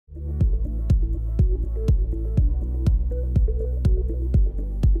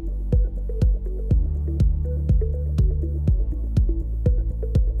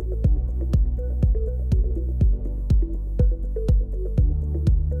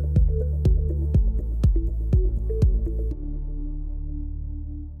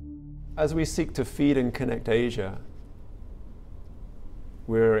As we seek to feed and connect Asia,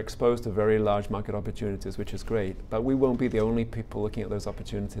 we're exposed to very large market opportunities, which is great, but we won't be the only people looking at those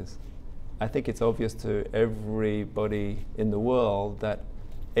opportunities. I think it's obvious to everybody in the world that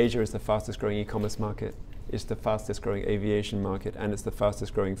Asia is the fastest growing e-commerce market, it's the fastest growing aviation market, and it's the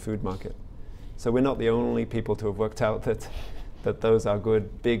fastest growing food market. So we're not the only people to have worked out that those are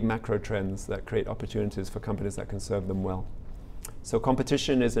good big macro trends that create opportunities for companies that can serve them well. So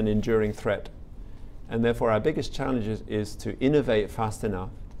competition is an enduring threat, and therefore our biggest challenge is to innovate fast enough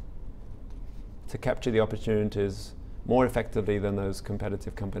to capture the opportunities more effectively than those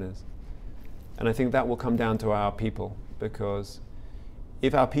competitive companies. And I think that will come down to our people, because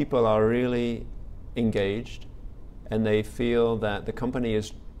if our people are really engaged and they feel that the company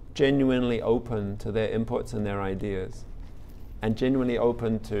is genuinely open to their inputs and their ideas, and genuinely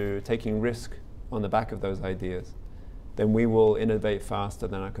open to taking risk on the back of those ideas, then we will innovate faster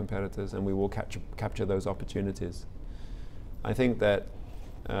than our competitors and we will capture those opportunities. I think that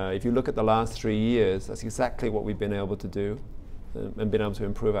if you look at the last 3 years, that's exactly what we've been able to do and been able to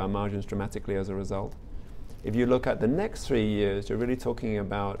improve our margins dramatically as a result. If you look at the next 3 years, you're really talking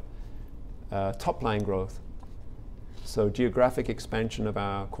about top line growth. So geographic expansion of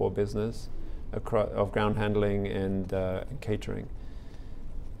our core business, of ground handling and catering,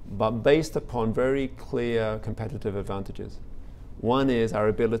 but based upon very clear competitive advantages. One is our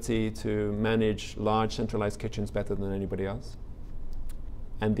ability to manage large centralized kitchens better than anybody else,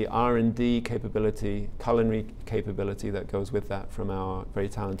 and the R&D capability, culinary capability that goes with that from our very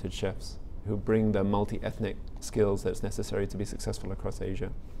talented chefs who bring the multi-ethnic skills that's necessary to be successful across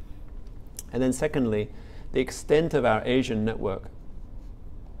Asia. And then secondly, the extent of our Asian network,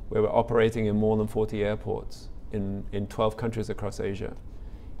 where we're operating in more than 40 airports in 12 countries across Asia,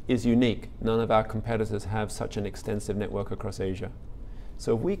 is unique. None of our competitors have such an extensive network across Asia.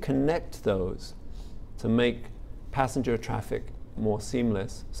 So if we connect those to make passenger traffic more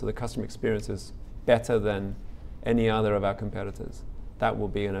seamless, so the customer experience is better than any other of our competitors, that will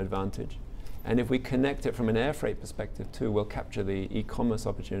be an advantage. And if we connect it from an air freight perspective too, we'll capture the e-commerce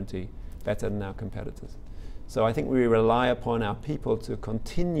opportunity better than our competitors. So I think we rely upon our people to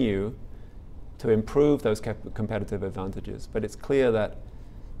continue to improve those competitive advantages. But it's clear that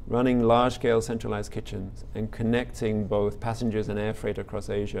running large-scale centralized kitchens and connecting both passengers and air freight across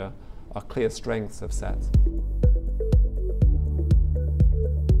Asia are clear strengths of SATS.